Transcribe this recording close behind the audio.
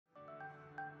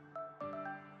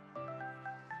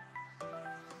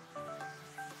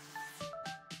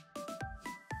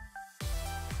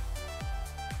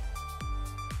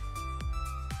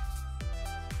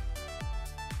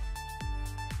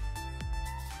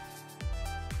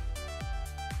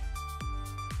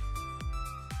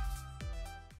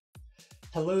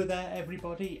Hello there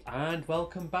everybody, and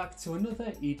welcome back to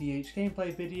another EDH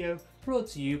gameplay video brought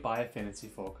to you by Affinity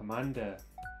for Commander.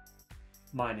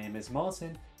 My name is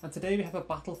Martin, and today we have a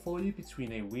battle for you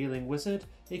between a Wheeling Wizard,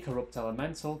 a Corrupt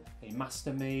Elemental, a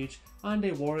Master Mage, and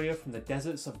a Warrior from the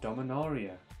deserts of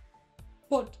Dominaria.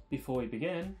 But before we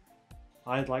begin,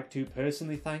 I'd like to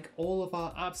personally thank all of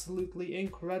our absolutely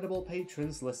incredible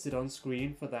patrons listed on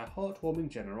screen for their heartwarming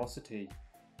generosity.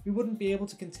 We wouldn't be able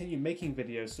to continue making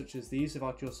videos such as these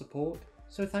without your support,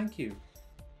 so thank you.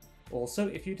 Also,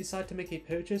 if you decide to make a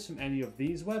purchase from any of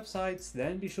these websites,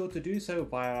 then be sure to do so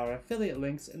via our affiliate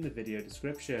links in the video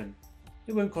description.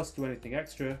 It won't cost you anything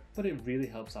extra, but it really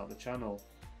helps out the channel.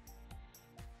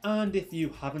 And if you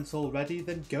haven't already,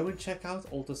 then go and check out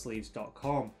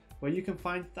altersleeves.com, where you can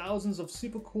find thousands of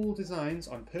super cool designs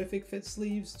on perfect fit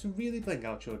sleeves to really bling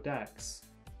out your decks.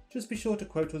 Just be sure to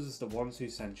quote us as the ones who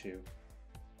sent you.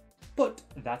 But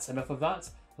that's enough of that,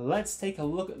 let's take a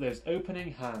look at those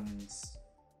opening hands.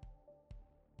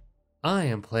 I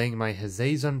am playing my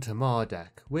Hazezon Tamar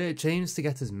deck, which aims to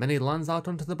get as many lands out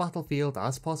onto the battlefield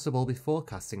as possible before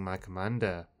casting my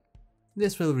commander.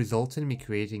 This will result in me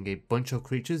creating a bunch of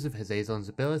creatures of Hazezon's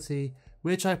ability,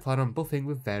 which I plan on buffing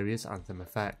with various Anthem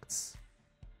effects.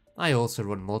 I also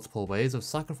run multiple ways of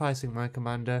sacrificing my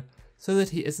commander, so that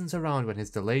he isn't around when his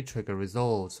delayed trigger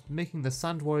resolves, making the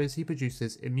sand warriors he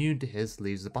produces immune to his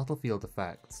leaves the battlefield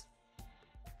effect.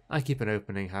 I keep an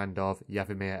opening hand of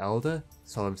Yavimaya Elder,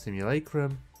 Solemn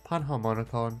Simulacrum,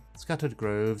 Panharmonicon, Scattered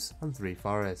Groves, and 3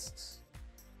 Forests.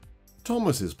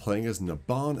 Thomas is playing as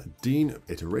Naban Dean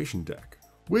Iteration deck,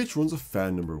 which runs a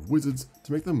fair number of wizards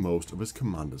to make the most of his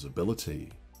commander's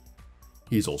ability.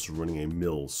 He's also running a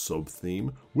mill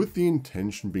sub-theme, with the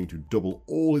intention being to double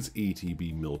all his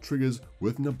ETB mill triggers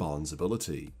with Naban's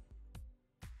ability.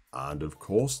 And of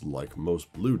course, like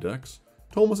most blue decks,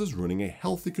 Thomas is running a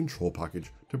healthy control package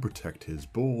to protect his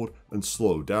board and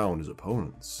slow down his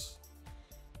opponents.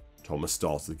 Thomas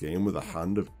starts the game with a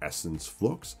hand of Essence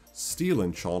Flux, Steel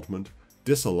Enchantment,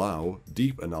 Disallow,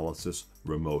 Deep Analysis,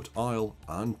 Remote Isle,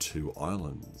 and 2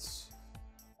 Islands.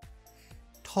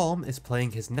 Tom is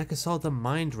playing his Nekusar the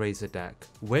Mindraiser deck,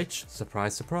 which,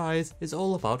 surprise surprise, is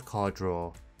all about card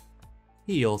draw.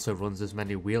 He also runs as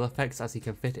many wheel effects as he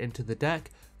can fit into the deck,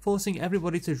 forcing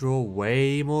everybody to draw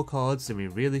way more cards than we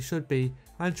really should be,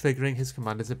 and triggering his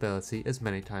commander's ability as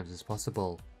many times as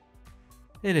possible.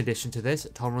 In addition to this,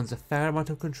 Tom runs a fair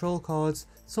amount of control cards,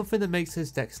 something that makes his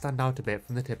deck stand out a bit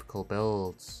from the typical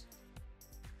builds.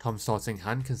 Tom's starting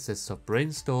hand consists of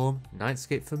Brainstorm,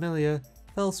 Nightscape Familiar,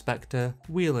 Fell Spectre,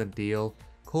 Wheel and Deal,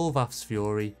 Korvath's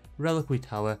Fury, Reliquary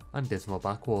Tower, and Dismal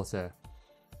Backwater.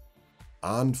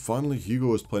 And finally,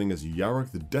 Hugo is playing as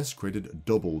Yarok the Desecrated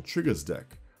Double Triggers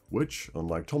deck, which,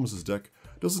 unlike Thomas's deck,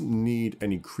 doesn't need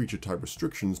any creature type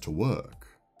restrictions to work.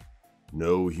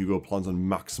 No, Hugo plans on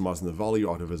maximising the value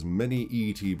out of as many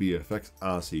ETB effects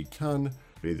as he can,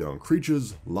 be they on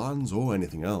creatures, lands, or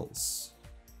anything else.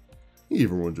 He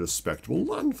even runs a respectable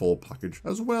landfall package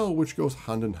as well, which goes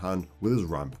hand in hand with his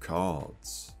ramp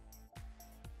cards.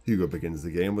 Hugo begins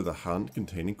the game with a hand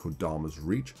containing Kodama's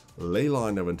Reach,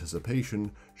 Leyline of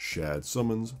Anticipation, Shared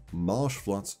Summons, Marsh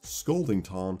Flats, Scalding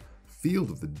Tarn,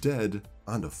 Field of the Dead,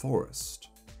 and a Forest.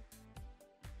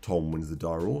 Tom wins the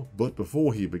die roll, but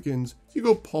before he begins,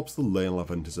 Hugo pops the Leyline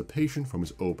of Anticipation from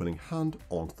his opening hand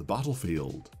onto the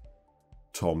battlefield.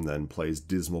 Tom then plays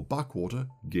Dismal Backwater,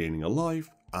 gaining a life,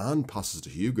 and passes to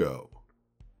Hugo.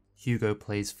 Hugo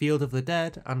plays Field of the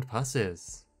Dead and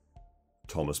passes.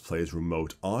 Thomas plays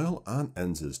Remote Isle and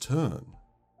ends his turn.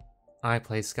 I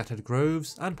play Scattered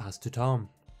Groves and pass to Tom.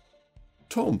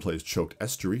 Tom plays Choked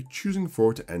Estuary, choosing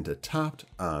for it to enter tapped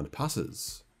and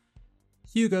passes.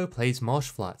 Hugo plays Marsh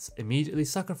Flats, immediately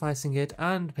sacrificing it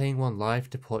and paying 1 life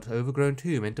to put Overgrown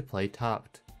Tomb into play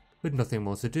tapped. With nothing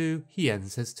more to do, he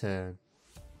ends his turn.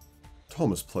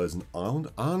 Thomas plays an island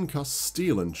and casts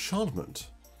Steel Enchantment.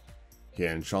 He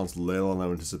enchants Leyline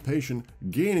of Anticipation,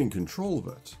 gaining control of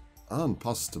it, and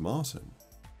passes to Martin.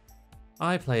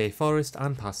 I play a forest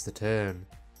and pass the turn.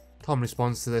 Tom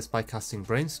responds to this by casting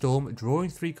Brainstorm, drawing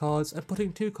 3 cards and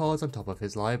putting 2 cards on top of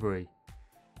his library.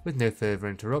 With no further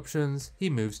interruptions, he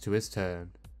moves to his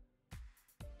turn.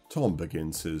 Tom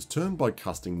begins his turn by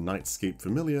casting Nightscape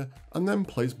Familiar and then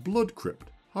plays Blood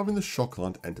Crypt, having the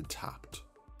Shockland enter tapped.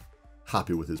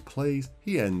 Happy with his plays,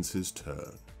 he ends his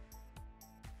turn.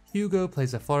 Hugo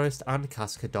plays a forest and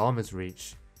casts Kodama's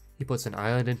Reach. He puts an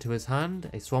island into his hand,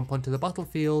 a swamp onto the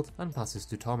battlefield, and passes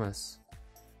to Thomas.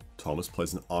 Thomas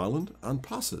plays an island and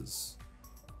passes.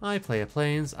 I play a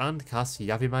plains and cast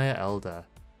Yavimaya Elder.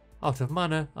 Out of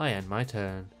mana, I end my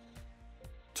turn.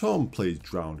 Tom plays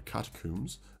Drowned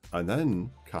Catacombs, and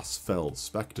then casts Fell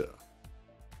Spectre.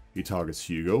 He targets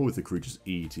Hugo with the creature's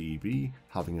ETB,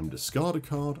 having him discard a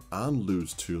card and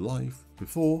lose 2 life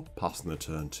before passing the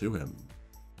turn to him.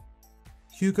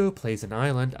 Hugo plays an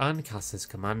island and casts his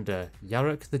commander,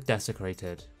 Yarok the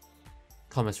Desecrated.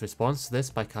 Thomas responds to this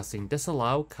by casting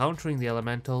Disallow, countering the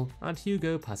elemental, and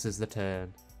Hugo passes the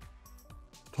turn.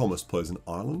 Thomas plays an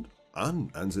island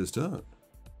and ends his turn.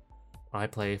 I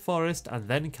play a forest and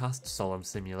then cast Solemn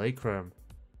Simulacrum.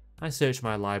 I search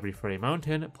my library for a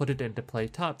mountain, put it into play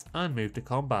tapped, and move to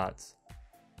combat.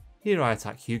 Here I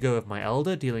attack Hugo with my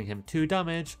Elder, dealing him 2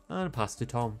 damage, and pass to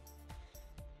Tom.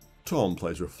 Tom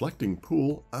plays Reflecting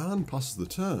Pool and passes the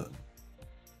turn.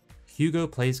 Hugo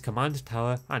plays Command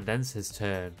Tower and ends his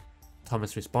turn.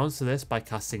 Thomas responds to this by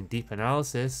casting Deep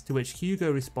Analysis, to which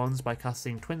Hugo responds by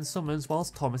casting Twin Summons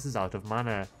whilst Thomas is out of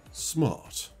mana.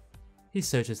 Smart. He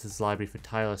searches his library for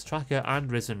Tireless Tracker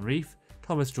and Risen Reef,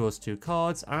 Thomas draws 2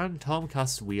 cards, and Tom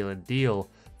casts Wheel and Deal,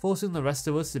 forcing the rest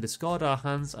of us to discard our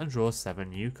hands and draw 7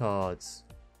 new cards.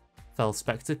 Fell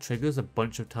Spectre triggers a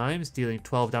bunch of times, dealing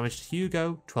 12 damage to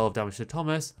Hugo, 12 damage to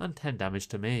Thomas, and 10 damage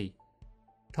to me.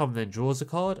 Tom then draws a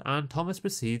card, and Thomas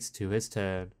proceeds to his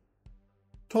turn.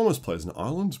 Thomas plays an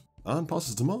island and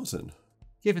passes to Martin.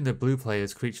 Giving the blue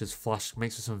player's creatures flash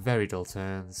makes for some very dull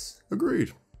turns.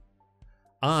 Agreed.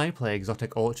 I play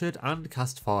Exotic Orchard and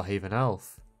cast Farhaven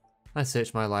Elf. I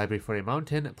search my library for a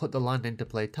mountain, put the land into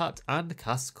play tapped, and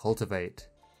cast Cultivate.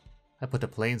 I put a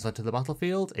plains onto the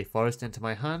battlefield, a forest into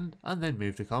my hand, and then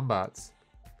move to combat.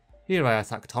 Here I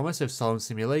attack Thomas with Solemn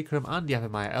Simulacrum and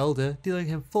Yavimaya Elder, dealing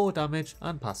him 4 damage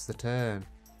and pass the turn.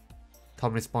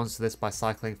 Tom responds to this by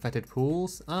cycling Fetid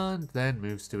Pools, and then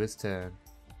moves to his turn.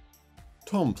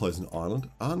 Tom plays an island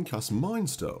and casts Mind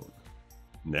Stone.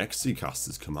 Next he casts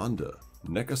his commander,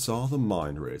 Nekusar the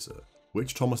Mindrazor,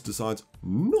 which Thomas decides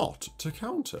not to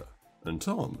counter, and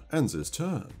Tom ends his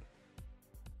turn.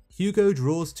 Hugo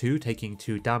draws 2, taking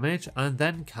 2 damage, and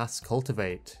then casts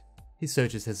Cultivate. He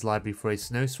searches his library for a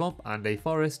Snow Swamp and a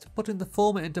Forest, putting the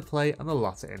former into play and the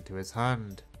latter into his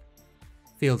hand.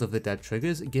 Field of the Dead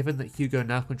triggers, given that Hugo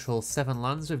now controls 7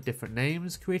 lands with different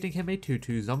names, creating him a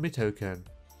 2/2 zombie token.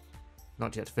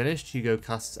 Not yet finished, Hugo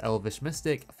casts Elvish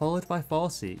Mystic, followed by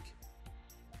Farseek.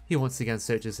 He once again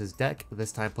searches his deck,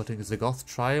 this time putting Zagoth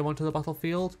Trio onto the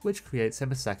battlefield, which creates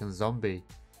him a 2nd zombie.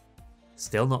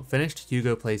 Still not finished,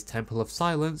 Hugo plays Temple of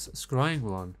Silence, scrying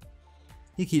 1.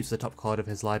 He keeps the top card of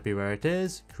his library where it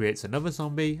is, creates another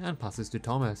zombie, and passes to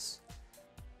Thomas.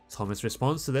 Thomas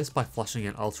responds to this by flashing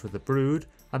an Altar of the Brood,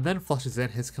 and then flashes in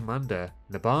his commander,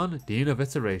 Naban, Dean of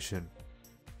Iteration.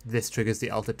 This triggers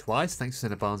the Altar twice thanks to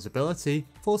Naban's ability,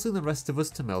 forcing the rest of us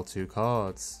to mill 2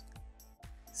 cards.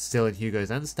 Still in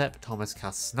Hugo's end step, Thomas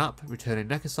casts Snap, returning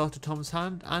Nekusar to Tom's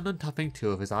hand and untapping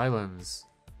 2 of his islands.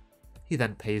 He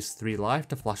then pays 3 life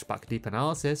to flash back Deep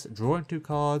Analysis, drawing 2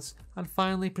 cards, and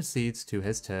finally proceeds to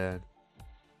his turn.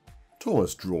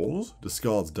 Thomas draws,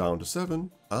 discards down to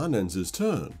 7, and ends his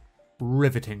turn.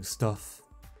 Riveting stuff.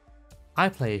 I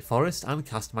play a forest and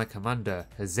cast my commander,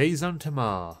 Hazezon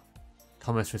Tamar.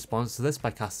 Thomas responds to this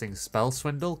by casting Spell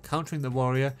Swindle, countering the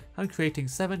warrior, and creating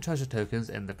 7 treasure tokens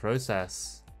in the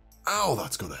process. Ow,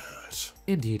 that's gonna hurt.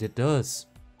 Indeed it does.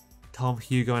 Tom,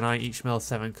 Hugo and I each mill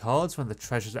 7 cards when the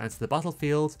treasures enter the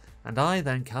battlefield, and I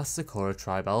then cast Sakura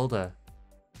Tribe Elder.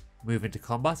 Moving to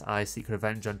combat, I seek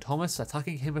revenge on Thomas,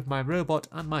 attacking him with my robot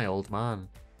and my old man.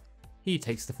 He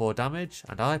takes the 4 damage,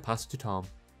 and I pass to Tom.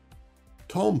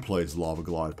 Tom plays Lava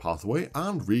Glide Pathway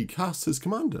and recasts his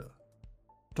commander.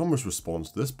 Thomas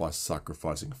responds to this by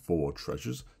sacrificing 4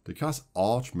 treasures to cast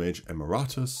Archmage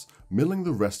Emeritus, milling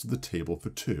the rest of the table for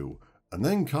 2, and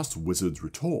then casts Wizard's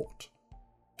Retort.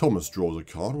 Thomas draws a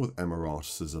card with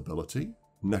Emeritus' ability,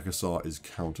 Nekusar is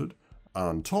countered,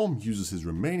 and Tom uses his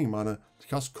remaining mana to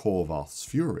cast Korvath's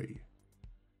Fury.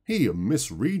 He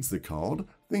misreads the card,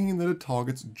 thinking that it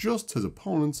targets just his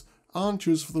opponents, and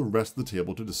chooses for the rest of the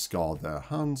table to discard their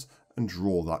hands and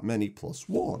draw that many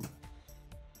 +1.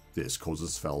 This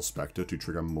causes Fell Spectre to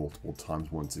trigger multiple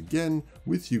times once again,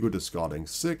 with Hugo discarding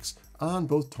 6 and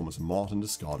both Thomas and Martin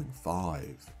discarding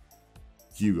 5.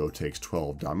 Hugo takes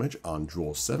 12 damage and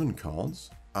draws 7 cards,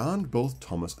 and both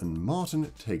Thomas and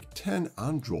Martin take 10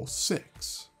 and draw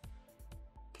 6.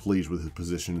 Pleased with his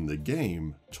position in the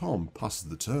game, Tom passes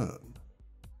the turn.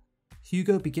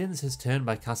 Hugo begins his turn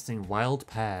by casting Wild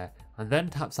Pear, and then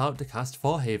taps out to cast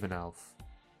Farhaven Elf.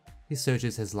 He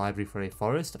searches his library for a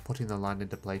forest, putting the land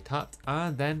into play tapped,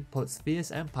 and then puts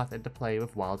Fierce Empath into play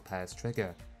with Wild Pear's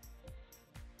trigger.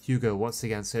 Hugo once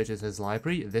again searches his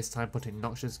library, this time putting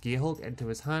Noxious Gearhulk into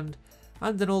his hand,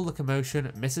 and in all the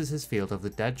commotion misses his Field of the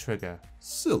Dead trigger.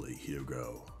 Silly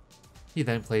Hugo. He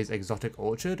then plays Exotic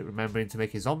Orchard, remembering to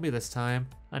make a zombie this time,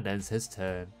 and ends his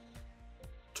turn.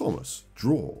 Thomas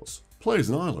draws, plays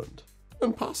an island,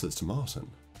 and passes to Martin.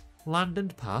 Land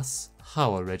and pass,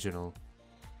 how original.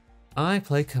 I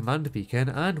play Command Beacon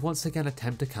and once again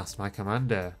attempt to cast my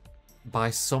commander. By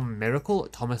some miracle,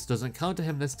 Thomas doesn't counter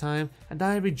him this time, and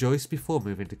I rejoice before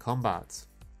moving to combat.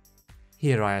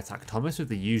 Here I attack Thomas with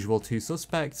the usual 2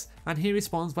 suspects, and he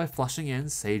responds by flashing in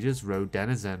Sage's Road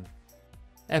Denizen.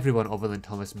 Everyone other than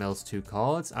Thomas mills 2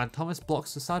 cards, and Thomas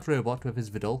blocks the Sad Robot with his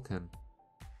Vidalcan.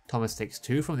 Thomas takes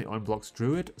 2 from the unblocked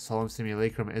Druid, Solemn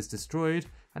Simulacrum is destroyed,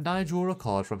 and I draw a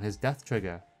card from his death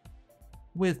trigger.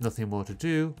 With nothing more to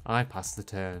do, I pass the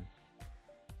turn.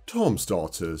 Tom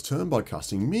starts his turn by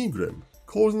casting Megrim,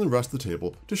 causing the rest of the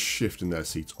table to shift in their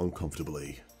seats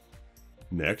uncomfortably.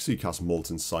 Next he casts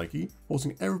Molten Psyche,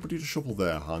 forcing everybody to shuffle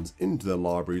their hands into their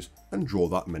libraries and draw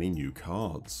that many new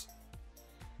cards.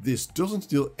 This doesn't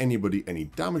deal anybody any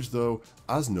damage though,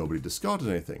 as nobody discarded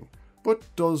anything, but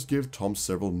does give Tom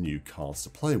several new cards to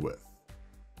play with.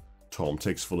 Tom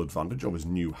takes full advantage of his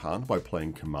new hand by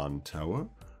playing Command Tower,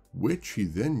 which he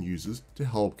then uses to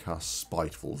help cast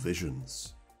Spiteful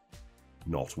Visions.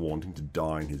 Not wanting to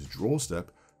die in his draw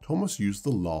step, Thomas used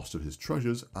the last of his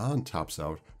treasures and taps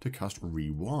out to cast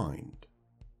Rewind.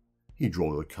 He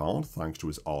draws a card thanks to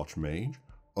his Archmage,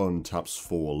 untaps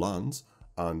 4 lands,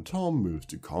 and Tom moves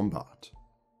to combat.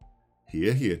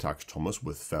 Here he attacks Thomas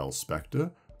with Fell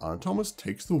Spectre, and Thomas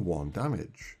takes the 1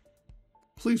 damage.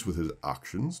 Pleased with his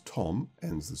actions, Tom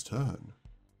ends his turn.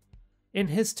 In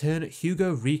his turn,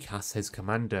 Hugo recasts his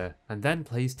commander, and then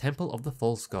plays Temple of the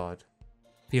False God.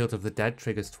 Field of the Dead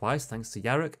triggers twice thanks to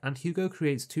Yarok, and Hugo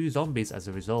creates 2 zombies as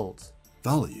a result.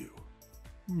 Value.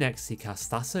 Next he casts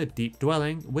Thassa, Deep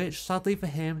Dwelling, which sadly for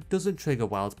him doesn't trigger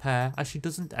Wild Pair as she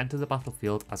doesn't enter the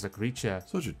battlefield as a creature.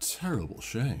 Such a terrible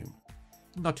shame.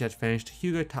 Not yet finished,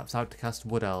 Hugo taps out to cast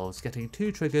Wood Elves, getting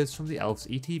 2 triggers from the Elves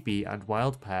ETB and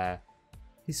Wild Pair.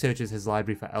 He searches his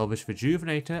library for Elvish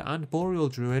Rejuvenator and Boreal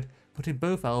Druid, putting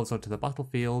both elves onto the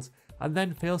battlefield, and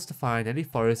then fails to find any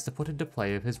forest to put into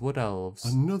play of his Wood Elves.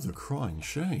 Another crying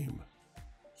shame.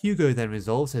 Hugo then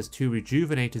resolves his 2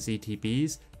 Rejuvenators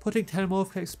ETBs, putting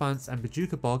Telemorphic Expanse and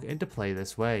Bajuka Bog into play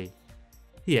this way.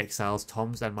 He exiles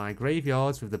Tom's and my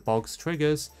graveyards with the Bog's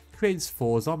triggers, creates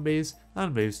 4 zombies,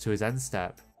 and moves to his end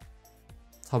step.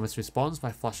 Thomas responds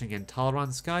by flashing in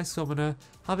Talran Sky Summoner,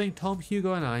 having Tom,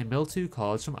 Hugo and I mill 2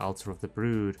 cards from Altar of the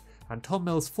Brood, and Tom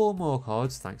mills 4 more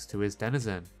cards thanks to his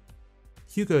Denizen.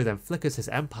 Hugo then flickers his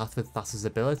Empath with Thassa's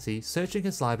ability, searching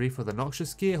his library for the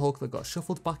Noxious Gearhulk that got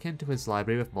shuffled back into his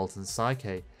library with Molten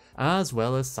Psyche, as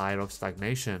well as Sire of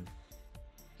Stagnation.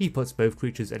 He puts both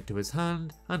creatures into his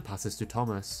hand and passes to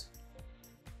Thomas.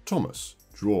 Thomas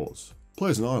draws,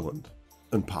 plays an island,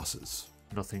 and passes.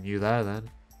 Nothing new there then.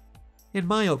 In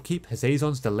my upkeep,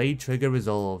 Hazezon's delayed trigger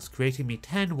resolves, creating me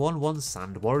 10 1/1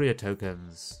 Sand Warrior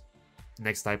tokens.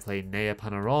 Next I play Nea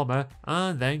Panorama,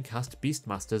 and then cast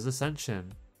Beastmaster's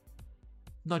Ascension.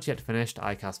 Not yet finished,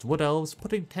 I cast Wood Elves,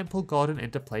 putting Temple Garden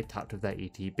into play tapped with their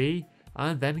ETB,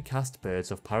 and then cast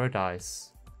Birds of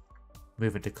Paradise.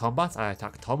 Moving to combat, I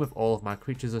attack Tom with all of my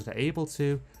creatures that are able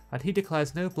to, and he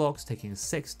declares no blocks, taking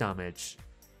 6 damage.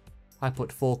 I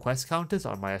put 4 quest counters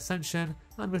on my Ascension,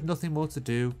 and with nothing more to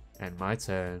do, end my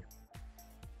turn.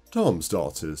 Tom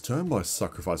starts his turn by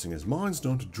sacrificing his Mind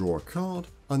Stone to draw a card,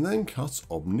 and then casts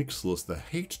Obnixilis the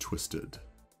Hate Twisted.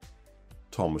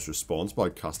 Thomas responds by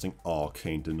casting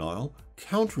Arcane Denial,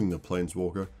 countering the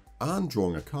Planeswalker, and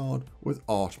drawing a card with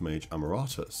Archmage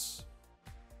Amaratus.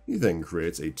 He then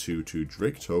creates a 2/2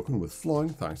 Drake token with flying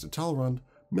thanks to Talrand,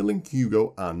 milling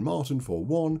Hugo and Martin for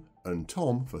 1 and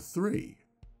Tom for 3.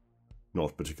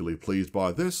 Not particularly pleased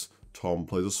by this, Tom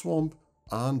plays a Swamp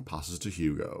and passes to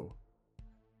Hugo.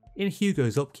 In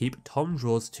Hugo's upkeep, Tom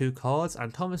draws 2 cards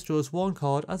and Thomas draws 1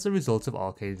 card as a result of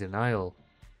Arcane Denial.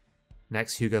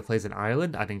 Next Hugo plays an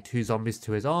island, adding 2 zombies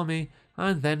to his army,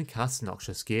 and then casts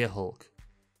Noxious Gearhulk.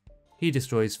 He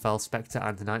destroys Fell Spectre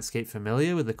and the Nightscape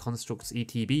Familiar with the Construct's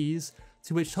ETBs,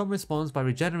 to which Tom responds by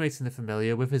regenerating the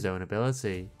Familiar with his own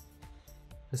ability.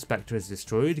 The Spectre is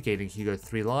destroyed, gaining Hugo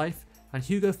 3 life, and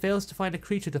Hugo fails to find a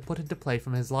creature to put into play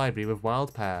from his library with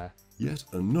Wild Pair. Yet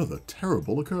another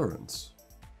terrible occurrence.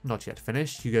 Not yet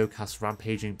finished, Hugo casts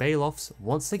Rampaging Baloths,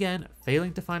 once again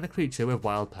failing to find a creature with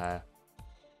Wild Pair.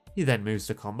 He then moves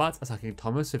to combat, attacking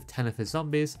Thomas with 10 of his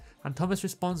zombies, and Thomas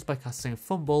responds by casting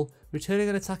Fumble, returning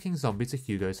an attacking zombie to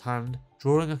Hugo's hand,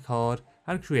 drawing a card,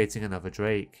 and creating another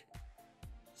Drake.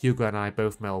 Hugo and I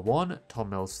both mill 1,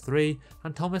 Tom mills 3,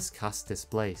 and Thomas casts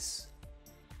Displace.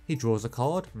 He draws a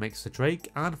card, makes a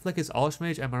Drake, and flickers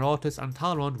Archmage Emeritus and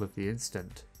Talrond with the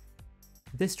instant.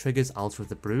 This triggers Altar of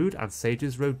the Brood and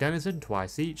Sage's Road Denizen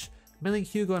twice each, milling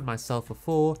Hugo and myself for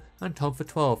 4 and Tom for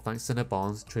 12 thanks to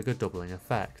Naban's trigger doubling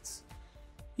effects.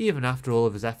 Even after all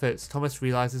of his efforts, Thomas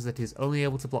realises that he is only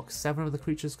able to block 7 of the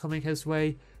creatures coming his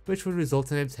way, which would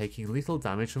result in him taking lethal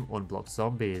damage from unblocked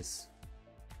zombies.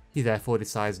 He therefore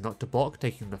decides not to block,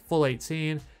 taking the full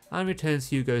 18, and returns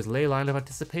Hugo's ley line of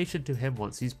anticipation to him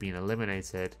once he's been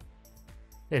eliminated.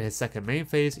 In his second main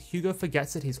phase, Hugo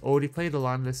forgets that he's already played a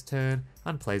land this turn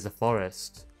and plays a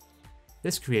forest.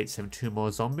 This creates him 2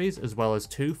 more zombies as well as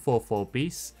 2 4/4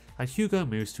 beasts, and Hugo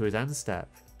moves to his end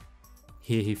step.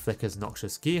 Here he flickers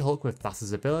Noxious Gearhulk with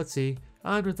Thassa's ability,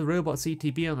 and with the robot's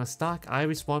ETB on the stack, I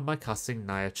respond by casting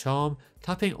Naya Charm,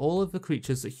 tapping all of the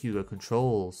creatures that Hugo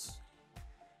controls.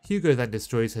 Hugo then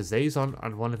destroys Hazezon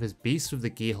and one of his beasts with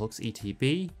the Gearhulk's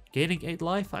ETB, gaining 8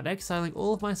 life and exiling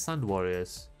all of my Sand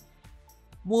Warriors.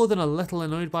 More than a little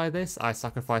annoyed by this, I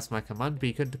sacrifice my command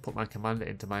beacon to put my commander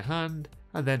into my hand,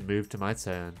 and then move to my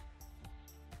turn.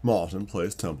 Martin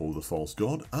plays Temple of the False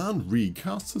God and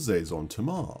recasts Hazezon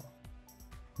Tamar.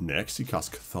 Next he casts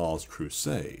Cathar's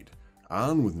Crusade,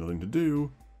 and with nothing to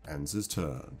do, ends his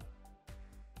turn.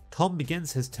 Tom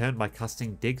begins his turn by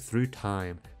casting Dig Through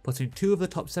Time, putting 2 of the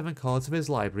top 7 cards of his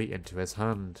library into his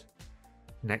hand.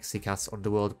 Next he casts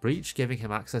Underworld Breach, giving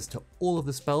him access to all of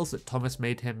the spells that Thomas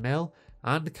made him mill,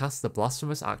 and casts the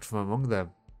Blasphemous Act from among them.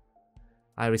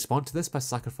 I respond to this by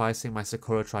sacrificing my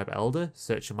Sakura Tribe Elder,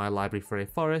 searching my library for a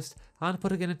forest, and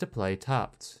putting it into play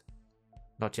tapped.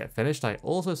 Not yet finished, I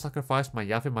also sacrificed my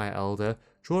Yavimaya Elder,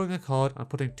 drawing a card and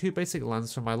putting 2 basic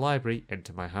lands from my library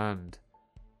into my hand.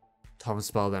 Tom's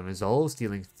spell then resolves,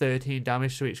 dealing 13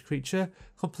 damage to each creature,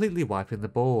 completely wiping the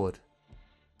board.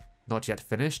 Not yet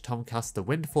finished, Tom casts the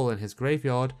Windfall in his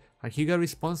graveyard, and Hugo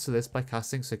responds to this by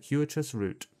casting Circuitous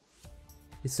Route.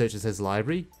 He searches his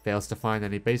library, fails to find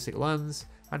any basic lands,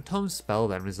 and Tom's spell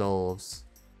then resolves.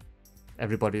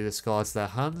 Everybody discards their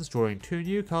hands, drawing 2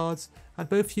 new cards, and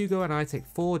both Hugo and I take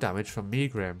 4 damage from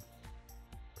Megrim.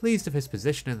 Pleased with his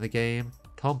position in the game,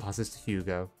 Tom passes to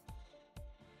Hugo.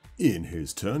 In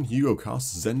his turn, Hugo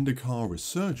casts Zendikar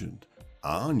Resurgent,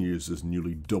 and uses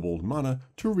newly doubled mana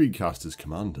to recast his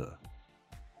commander.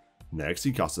 Next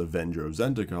he casts Avenger of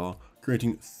Zendikar,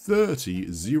 creating 30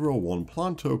 0/1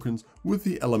 plant tokens with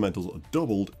the Elemental's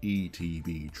doubled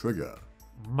ETB trigger.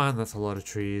 Man, that's a lot of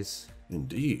trees.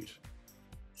 Indeed.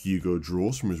 Hugo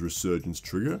draws from his Resurgence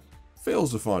trigger,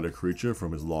 fails to find a creature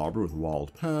from his library with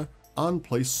Wild Pear, and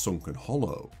plays Sunken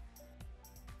Hollow.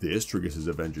 This triggers his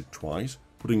Avenger twice,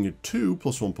 putting 2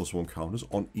 +1/+1 counters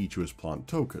on each of his plant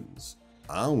tokens,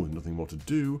 and with nothing more to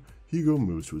do, Hugo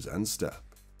moves to his end step.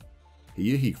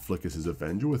 Here he flickers his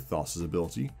Avenger with Thassa's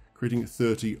ability, creating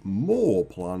 30 more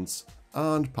plants,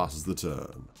 and passes the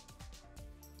turn.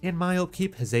 In my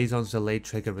upkeep, Hazezon's delayed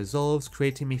trigger resolves,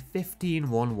 creating me 15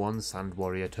 1/1 Sand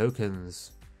Warrior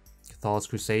tokens. Cathar's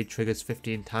Crusade triggers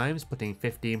 15 times, putting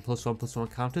 15 +1/+1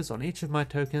 counters on each of my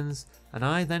tokens, and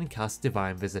I then cast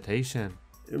Divine Visitation.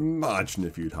 Imagine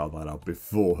if you'd had that out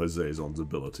before Hazezon's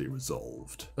ability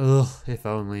resolved. Ugh, if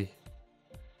only.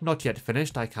 Not yet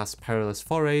finished, I cast Perilous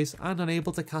Forays, and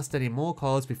unable to cast any more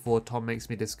cards before Tom makes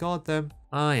me discard them,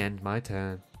 I end my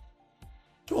turn.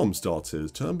 Tom starts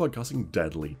his turn by casting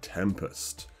Deadly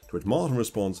Tempest, to which Martin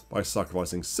responds by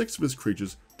sacrificing 6 of his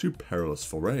creatures to Perilous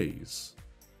Forays.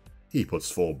 He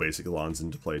puts 4 basic lands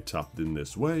into play tapped in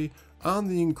this way, and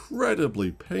the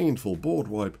incredibly painful board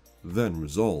wipe then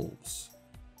resolves.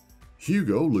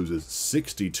 Hugo loses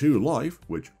 62 life,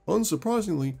 which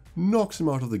unsurprisingly knocks him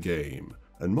out of the game,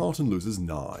 and Martin loses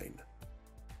 9.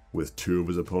 With 2 of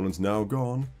his opponents now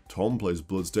gone, Tom plays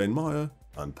Bloodstained Mire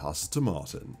and passes to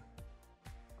Martin.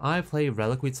 I play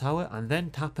Reliquary Tower and then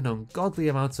tap an ungodly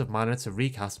amount of mana to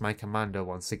recast my commander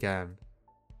once again.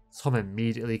 Tom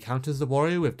immediately counters the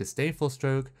warrior with Disdainful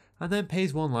Stroke and then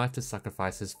pays 1 life to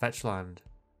sacrifice his fetch land.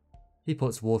 He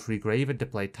puts Watery Grave into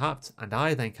play tapped, and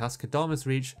I then cast Kadama's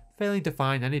Reach, failing to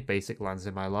find any basic lands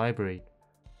in my library.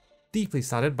 Deeply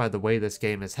saddened by the way this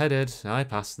game is headed, I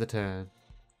pass the turn.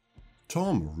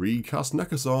 Tom recasts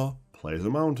Nekusar, plays a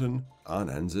mountain, and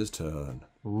ends his turn.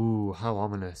 Ooh, how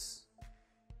ominous.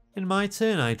 In my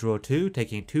turn I draw 2,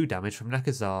 taking 2 damage from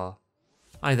Nekusar.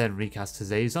 I then recast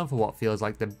Hazezon for what feels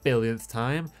like the billionth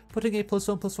time, putting a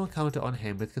 +1/+1 counter on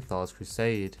him with Cathar's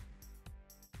Crusade.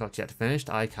 Not yet finished,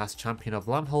 I cast Champion of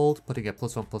Landhold, putting a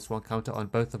 +1/+1 counter on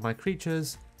both of my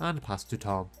creatures, and pass to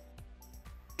Tom.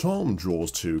 Tom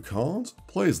draws 2 cards,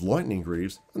 plays Lightning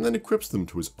Greaves, and then equips them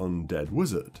to his Undead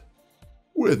Wizard.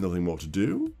 With nothing more to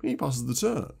do, he passes the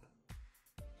turn.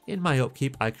 In my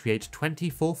upkeep, I create 20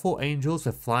 4/4 angels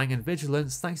with flying and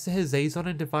vigilance thanks to Hazezon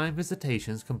and divine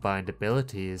visitation's combined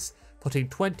abilities, putting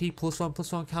 20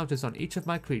 +1/+1 counters on each of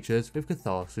my creatures with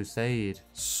Cathar's Crusade.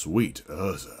 Sweet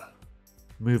Urza.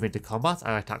 Moving to combat,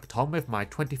 I attack Tom with my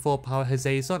 24 power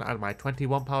Hazezon and my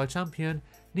 21 power champion,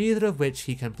 neither of which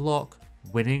he can block,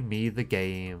 winning me the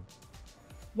game.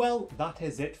 Well, that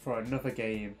is it for another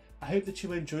game. I hope that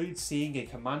you enjoyed seeing a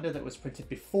commander that was printed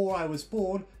before I was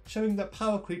born, showing that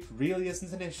power creep really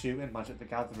isn't an issue in Magic the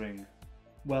Gathering.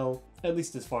 Well, at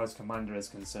least as far as commander is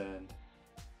concerned.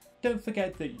 Don't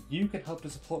forget that you can help to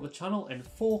support the channel in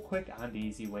 4 quick and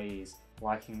easy ways: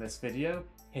 liking this video,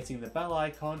 hitting the bell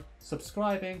icon,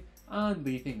 subscribing, and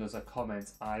leaving us a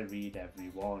comment. I read every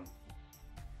one.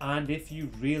 And if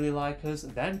you really like us,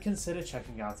 then consider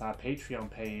checking out our Patreon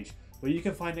page, where you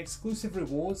can find exclusive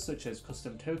rewards such as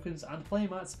custom tokens and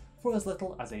playmats for as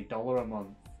little as $1 a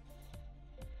month.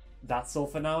 That's all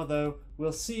for now though,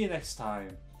 we'll see you next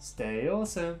time. Stay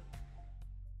awesome!